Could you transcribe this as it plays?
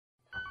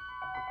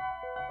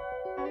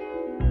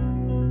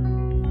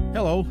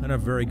Hello, and a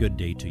very good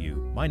day to you.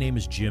 My name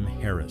is Jim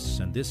Harris,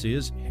 and this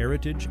is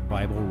Heritage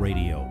Bible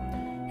Radio.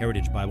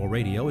 Heritage Bible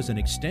Radio is an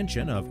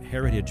extension of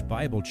Heritage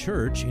Bible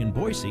Church in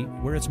Boise,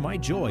 where it's my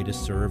joy to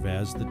serve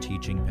as the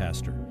teaching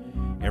pastor.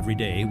 Every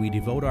day, we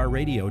devote our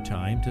radio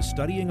time to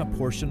studying a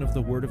portion of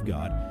the Word of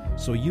God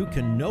so you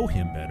can know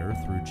Him better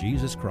through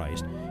Jesus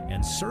Christ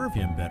and serve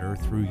Him better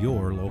through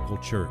your local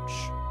church.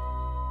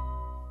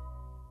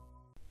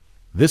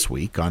 This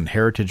week on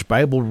Heritage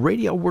Bible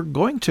Radio, we're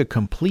going to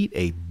complete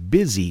a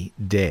busy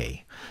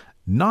day.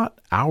 Not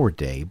our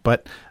day,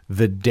 but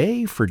the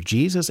day for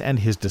Jesus and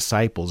His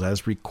disciples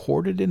as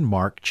recorded in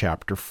Mark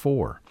chapter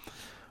 4.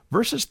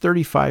 Verses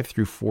 35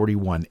 through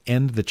 41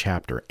 end the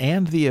chapter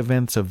and the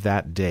events of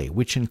that day,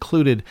 which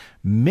included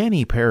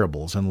many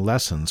parables and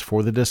lessons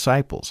for the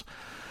disciples.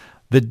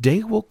 The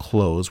day will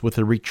close with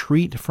a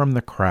retreat from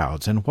the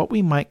crowds and what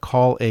we might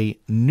call a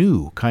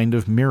new kind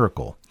of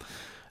miracle.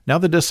 Now,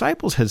 the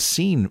disciples had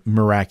seen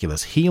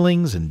miraculous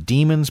healings and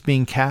demons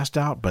being cast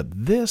out, but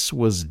this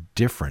was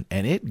different,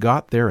 and it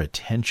got their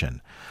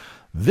attention.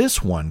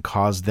 This one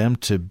caused them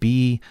to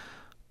be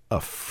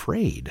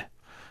afraid.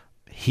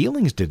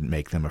 Healings didn't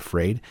make them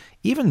afraid.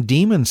 Even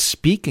demons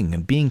speaking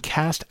and being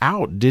cast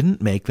out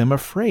didn't make them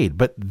afraid.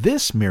 But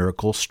this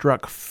miracle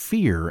struck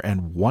fear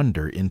and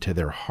wonder into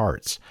their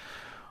hearts.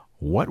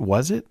 What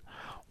was it?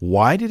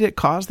 Why did it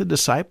cause the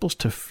disciples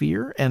to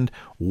fear? And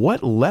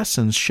what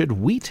lessons should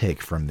we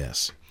take from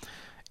this?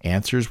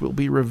 Answers will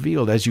be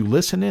revealed as you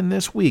listen in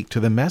this week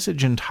to the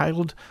message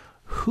entitled,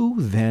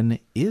 Who Then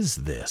Is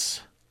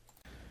This?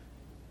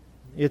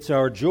 It's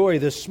our joy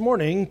this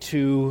morning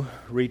to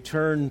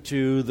return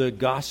to the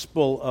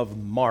Gospel of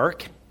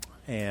Mark,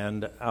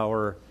 and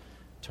our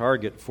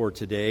target for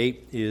today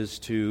is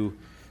to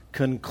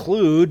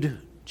conclude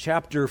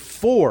chapter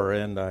 4,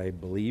 and I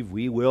believe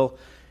we will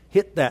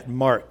hit that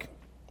mark.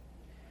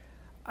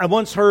 I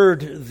once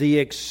heard the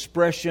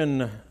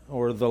expression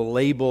or the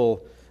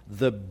label,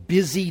 the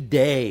busy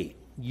day,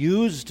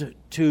 used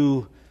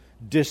to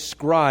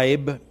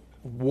describe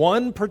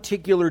one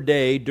particular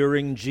day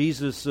during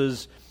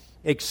Jesus'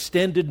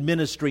 extended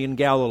ministry in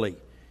Galilee.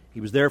 He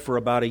was there for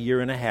about a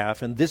year and a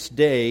half, and this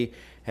day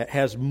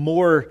has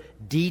more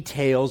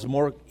details,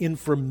 more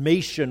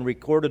information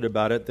recorded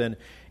about it than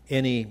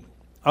any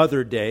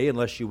other day,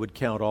 unless you would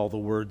count all the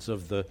words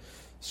of the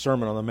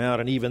Sermon on the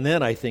Mount, and even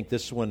then I think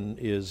this one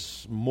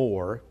is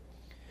more.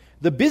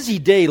 The busy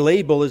day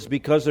label is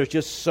because there's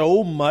just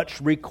so much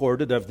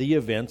recorded of the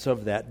events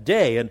of that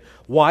day. And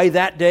why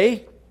that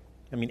day?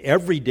 I mean,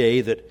 every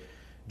day that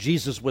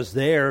Jesus was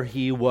there,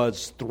 He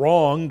was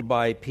thronged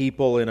by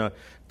people in a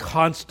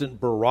constant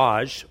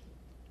barrage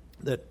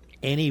that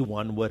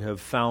anyone would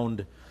have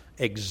found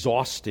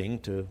exhausting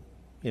to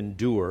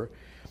endure.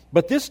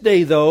 But this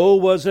day, though,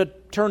 was a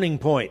turning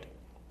point.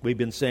 We've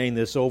been saying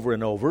this over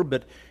and over,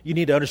 but you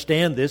need to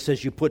understand this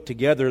as you put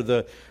together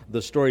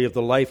the story of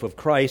the life of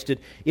Christ.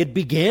 It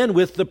began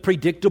with the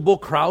predictable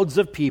crowds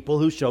of people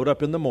who showed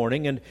up in the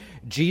morning, and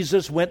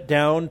Jesus went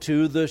down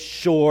to the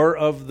shore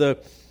of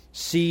the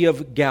Sea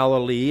of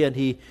Galilee, and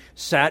He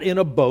sat in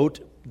a boat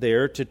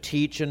there to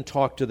teach and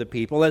talk to the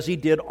people, as He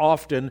did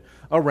often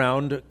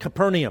around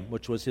Capernaum,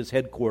 which was His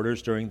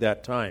headquarters during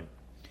that time.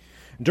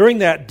 During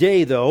that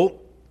day,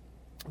 though,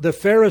 the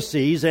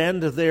Pharisees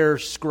and their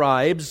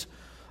scribes,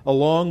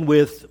 along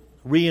with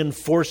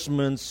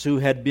reinforcements who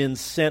had been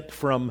sent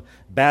from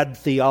bad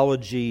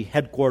theology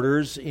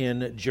headquarters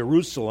in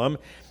Jerusalem,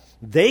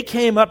 they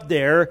came up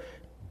there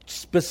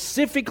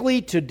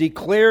specifically to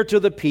declare to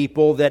the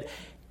people that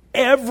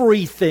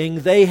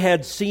everything they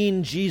had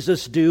seen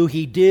Jesus do,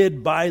 He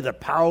did by the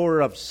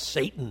power of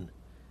Satan.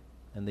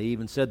 And they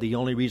even said the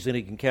only reason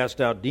He can cast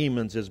out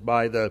demons is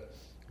by the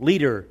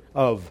leader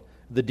of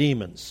the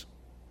demons.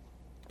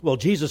 Well,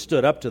 Jesus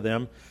stood up to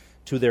them,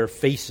 to their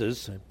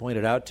faces. I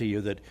pointed out to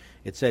you that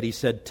it said He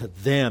said to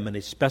them, and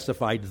He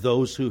specified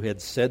those who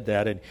had said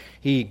that, and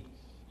He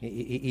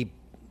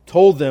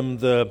told them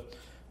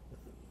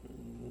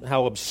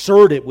how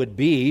absurd it would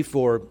be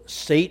for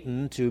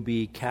Satan to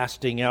be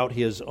casting out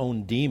his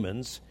own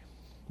demons.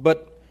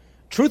 But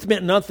truth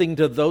meant nothing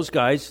to those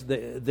guys.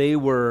 They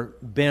were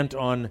bent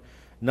on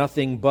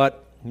nothing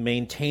but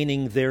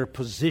maintaining their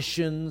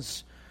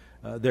positions,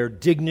 their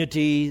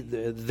dignity,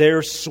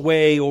 their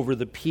sway over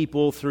the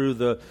people through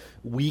the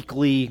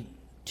weekly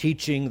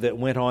teaching that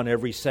went on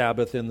every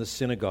Sabbath in the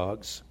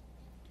synagogues.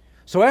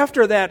 So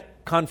after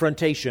that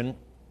confrontation,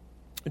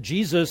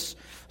 Jesus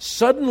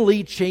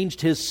suddenly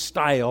changed His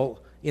style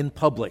in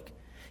public.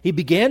 He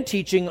began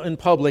teaching in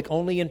public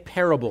only in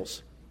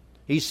parables.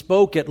 He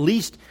spoke at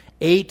least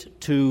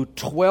 8 to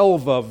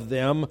 12 of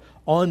them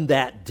on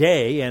that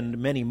day, and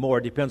many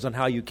more. Depends on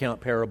how you count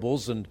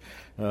parables and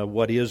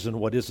what is and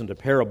what isn't a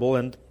parable.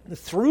 And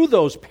through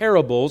those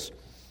parables,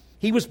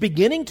 He was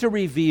beginning to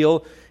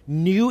reveal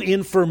new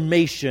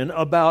information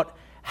about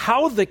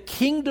how the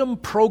kingdom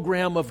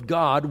program of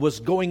God was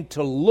going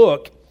to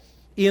look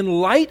in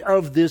light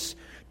of this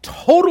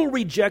total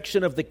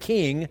rejection of the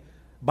king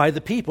by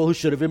the people who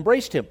should have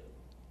embraced Him.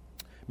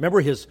 Remember,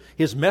 his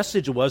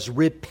message was,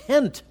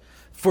 repent,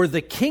 for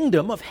the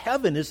kingdom of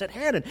heaven is at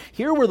hand. And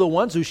here were the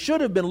ones who should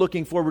have been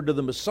looking forward to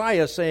the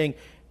Messiah saying,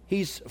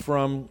 he's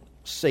from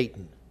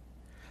Satan.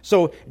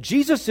 So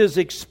Jesus is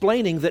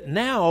explaining that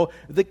now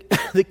the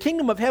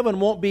kingdom of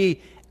heaven won't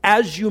be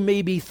as you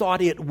maybe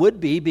thought it would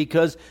be,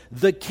 because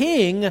the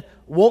king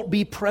won't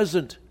be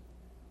present.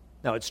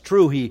 Now it's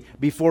true,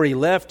 before he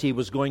left, he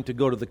was going to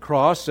go to the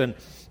cross and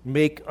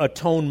make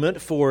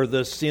atonement for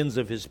the sins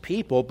of his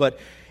people, but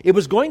it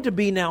was going to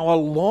be now a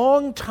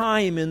long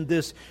time in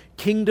this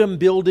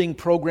kingdom-building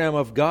program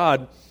of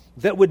God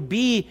that would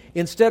be,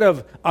 instead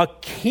of a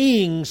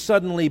king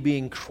suddenly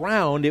being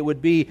crowned, it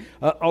would be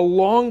a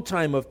long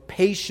time of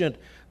patient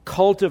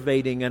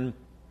cultivating and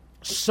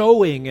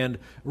sowing and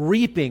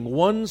reaping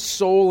one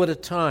soul at a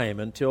time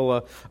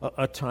until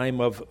a time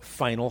of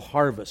final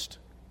harvest.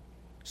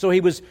 So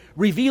he was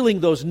revealing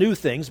those new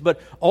things,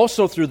 but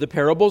also through the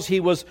parables, he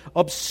was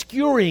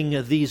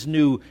obscuring these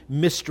new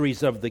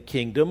mysteries of the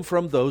kingdom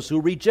from those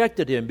who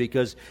rejected him,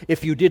 because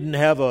if you didn't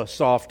have a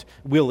soft,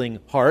 willing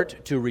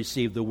heart to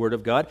receive the Word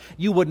of God,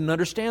 you wouldn't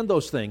understand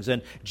those things.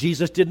 And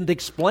Jesus didn't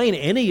explain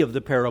any of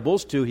the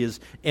parables to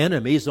his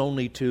enemies,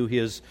 only to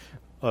his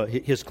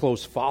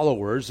close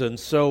followers, and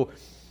so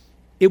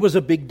it was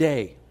a big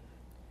day.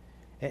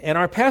 And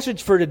our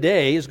passage for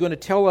today is going to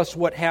tell us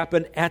what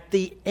happened at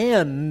the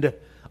end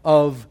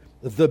of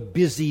the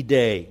busy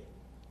day.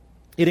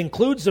 It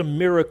includes a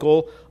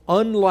miracle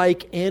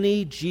unlike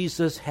any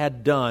Jesus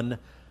had done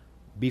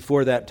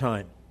before that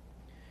time.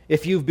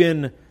 If you've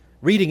been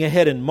reading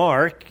ahead in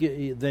Mark,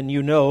 then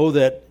you know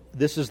that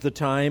this is the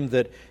time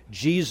that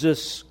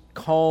Jesus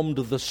calmed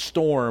the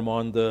storm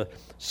on the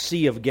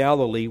Sea of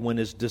Galilee when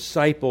his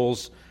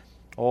disciples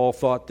all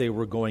thought they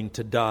were going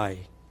to die.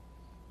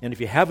 And if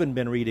you haven't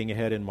been reading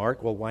ahead in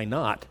Mark, well, why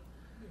not?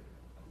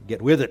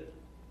 Get with it.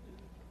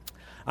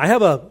 I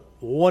have a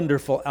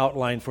wonderful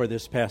outline for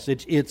this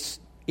passage. It's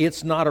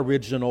not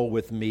original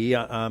with me.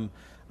 I'm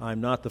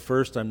not the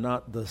first. I'm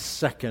not the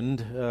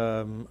second.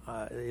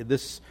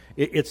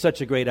 It's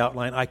such a great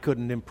outline. I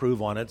couldn't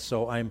improve on it,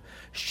 so I'm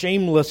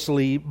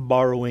shamelessly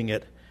borrowing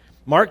it.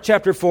 Mark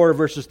chapter 4,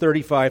 verses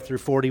 35 through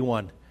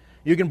 41.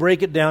 You can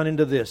break it down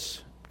into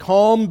this: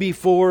 calm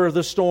before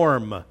the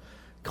storm,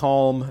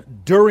 calm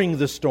during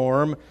the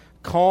storm,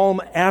 calm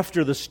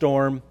after the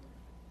storm,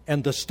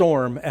 and the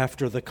storm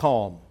after the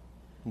calm.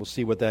 We'll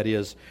see what that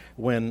is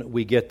when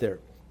we get there.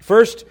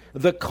 First,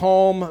 the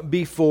calm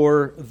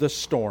before the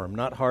storm.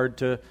 Not hard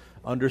to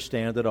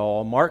understand at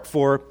all. Mark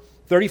 4,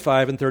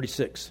 35 and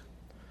 36.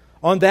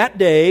 On that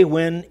day,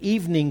 when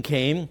evening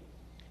came,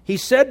 he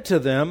said to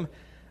them,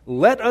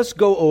 "Let us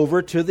go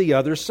over to the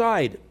other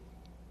side."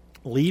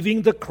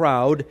 Leaving the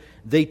crowd,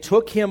 they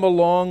took him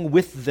along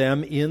with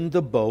them in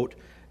the boat,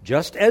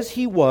 just as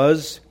he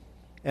was,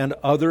 and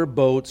other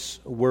boats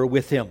were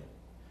with him.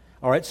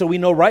 All right, so we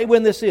know right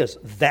when this is.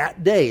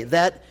 That day,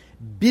 that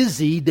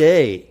busy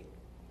day.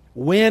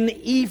 When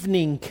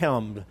evening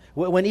came,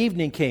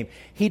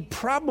 he'd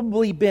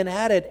probably been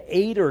at it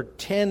 8 or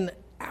 10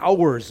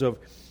 hours of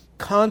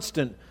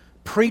constant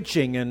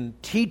preaching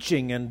and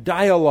teaching and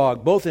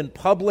dialogue, both in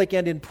public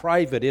and in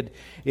private.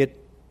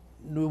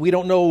 We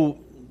don't know,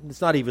 it's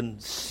not even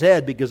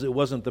said because it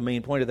wasn't the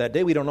main point of that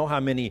day. We don't know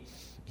how many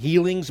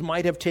healings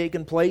might have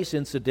taken place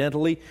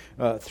incidentally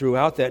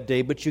throughout that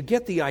day, but you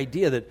get the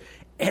idea that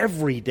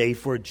every day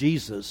for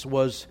Jesus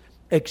was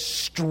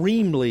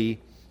extremely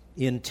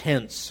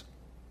intense.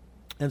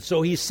 And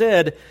so he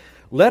said,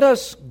 "Let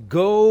us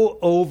go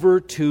over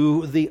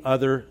to the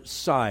other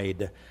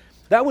side."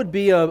 That would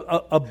be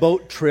a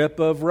boat trip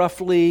of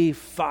roughly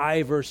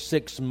 5 or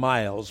 6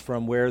 miles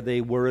from where they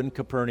were in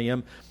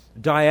Capernaum,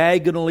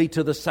 diagonally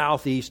to the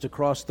southeast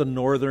across the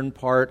northern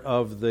part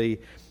of the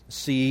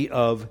Sea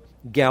of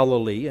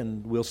Galilee.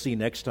 And we'll see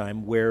next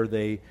time where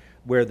they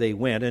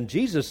went. And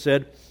Jesus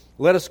said,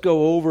 "Let us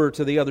go over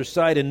to the other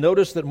side." And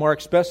notice that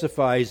Mark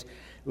specifies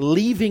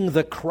leaving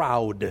the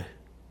crowd.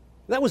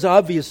 That was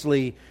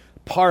obviously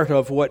part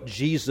of what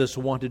Jesus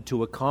wanted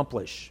to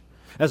accomplish.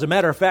 As a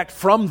matter of fact,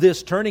 from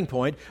this turning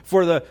point,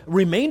 for the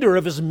remainder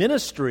of his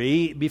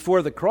ministry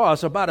before the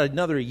cross, about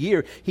another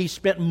year, he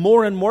spent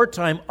more and more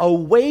time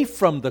away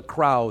from the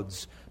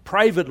crowds,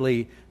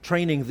 privately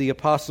training the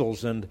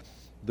apostles and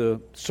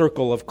the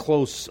circle of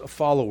close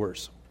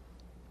followers.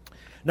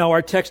 Now,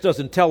 our text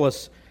doesn't tell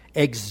us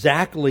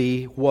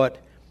exactly what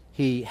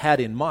he had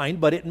in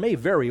mind, but it may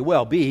very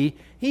well be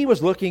he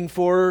was looking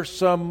for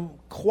some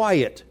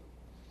quiet.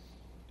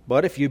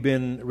 But if you've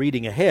been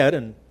reading ahead,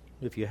 and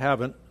if you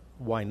haven't,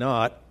 why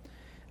not?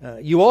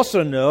 You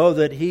also know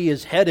that he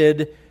is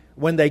headed,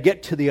 when they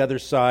get to the other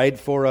side,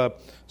 for a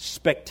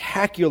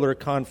spectacular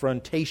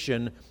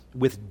confrontation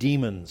with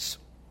demons.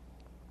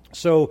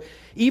 So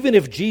even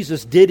if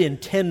Jesus did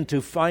intend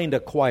to find a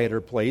quieter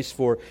place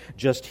for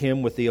just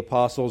him with the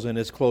apostles and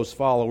his close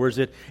followers,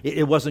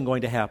 it wasn't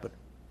going to happen.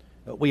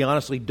 We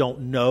honestly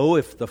don't know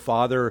if the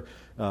Father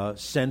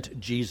sent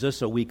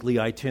Jesus a weekly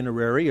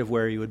itinerary of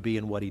where he would be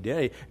and what he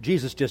did.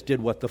 Jesus just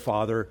did what the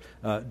Father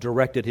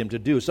directed him to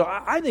do. So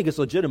I think it's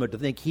legitimate to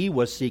think he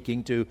was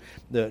seeking to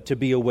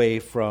be away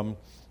from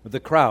the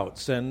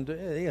crowds.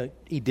 And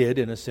he did,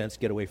 in a sense,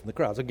 get away from the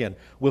crowds. Again,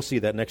 we'll see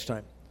that next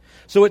time.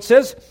 So it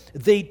says,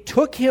 they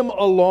took him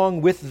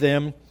along with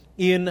them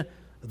in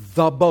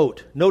the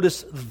boat.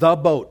 Notice the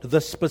boat,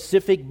 the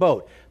specific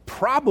boat.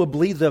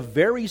 Probably the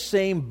very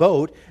same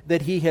boat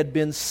that he had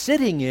been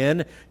sitting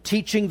in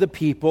teaching the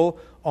people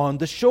on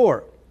the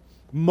shore.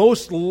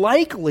 Most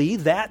likely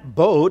that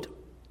boat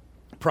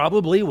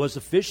probably was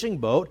a fishing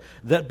boat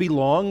that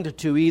belonged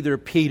to either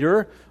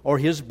Peter or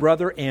his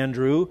brother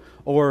Andrew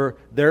or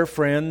their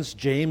friends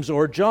James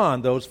or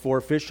John. Those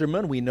four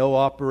fishermen we know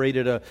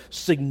operated a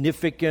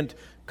significant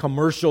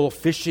commercial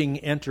fishing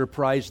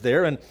enterprise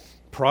there, and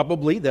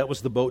probably that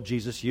was the boat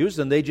Jesus used,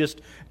 and they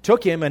just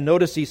took him, and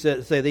notice he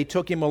said they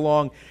took him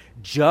along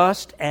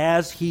just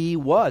as he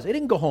was. They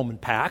didn't go home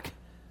and pack.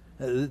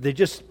 They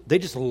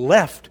just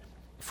left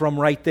from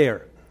right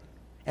there.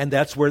 And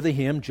that's where the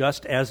hymn,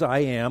 Just As I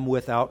Am,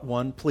 Without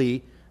One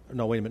Plea.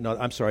 No, wait a minute. No,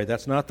 I'm sorry.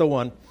 That's not the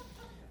one.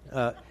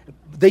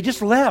 They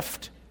just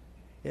left.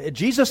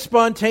 Jesus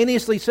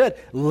spontaneously said,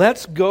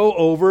 let's go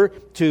over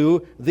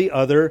to the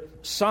other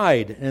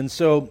side. And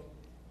so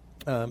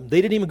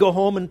they didn't even go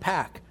home and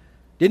pack.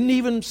 Didn't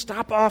even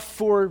stop off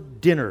for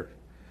dinner.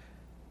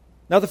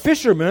 Now the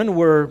fishermen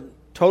were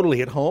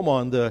totally at home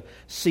on the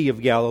Sea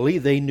of Galilee.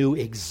 They knew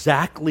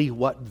exactly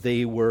what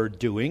they were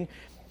doing.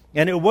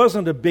 And it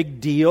wasn't a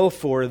big deal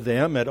for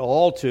them at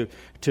all to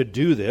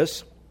do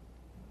this.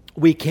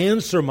 We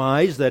can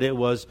surmise that it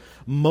was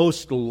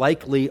most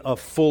likely a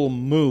full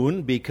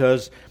moon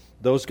because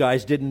those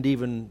guys didn't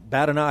even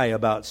bat an eye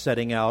about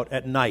setting out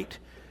at night.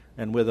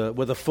 And with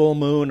a full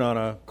moon on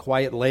a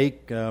quiet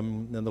lake,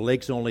 and the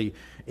lake's only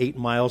 8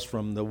 miles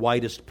from the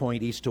widest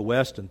point east to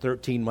west and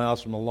 13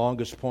 miles from the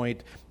longest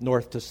point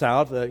north to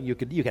south, you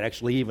could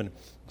actually even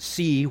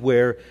see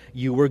where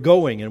you were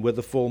going. And with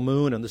the full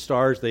moon and the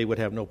stars, they would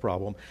have no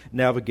problem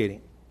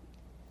navigating.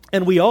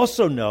 And we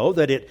also know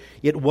that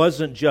it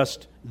wasn't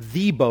just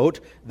the boat,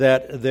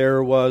 that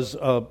there was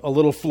a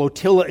little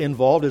flotilla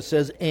involved. It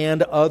says,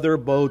 and other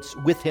boats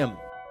with him.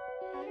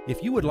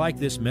 If you would like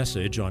this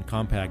message on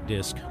compact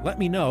disc, let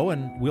me know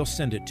and we'll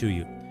send it to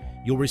you.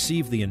 You'll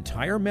receive the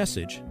entire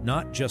message,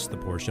 not just the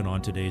portion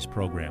on today's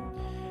program.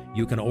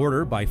 You can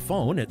order by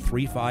phone at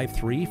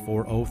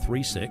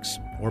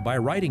 353-4036 or by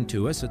writing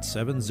to us at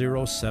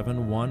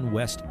 7071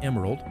 West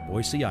Emerald,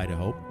 Boise,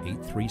 Idaho,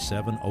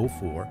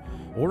 83704,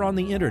 or on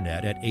the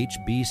internet at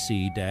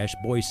hbc-boise.org.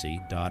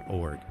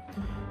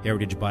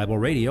 Heritage Bible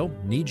Radio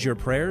needs your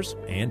prayers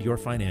and your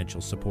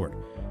financial support.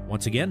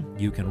 Once again,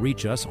 you can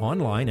reach us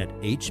online at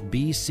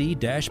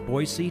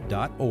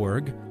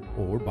hbc-boise.org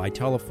or by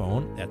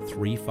telephone at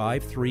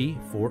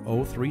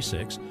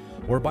 353-4036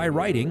 or by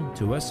writing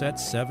to us at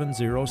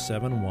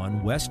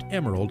 7071 West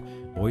Emerald,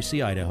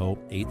 Boise, Idaho,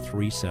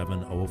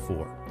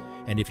 83704.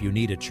 And if you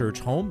need a church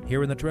home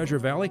here in the Treasure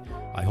Valley,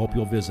 I hope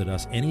you'll visit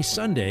us any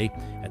Sunday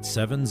at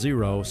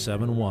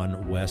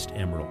 7071 West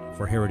Emerald.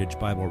 For Heritage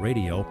Bible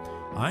Radio,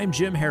 I'm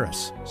Jim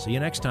Harris. See you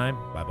next time.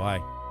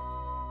 Bye-bye.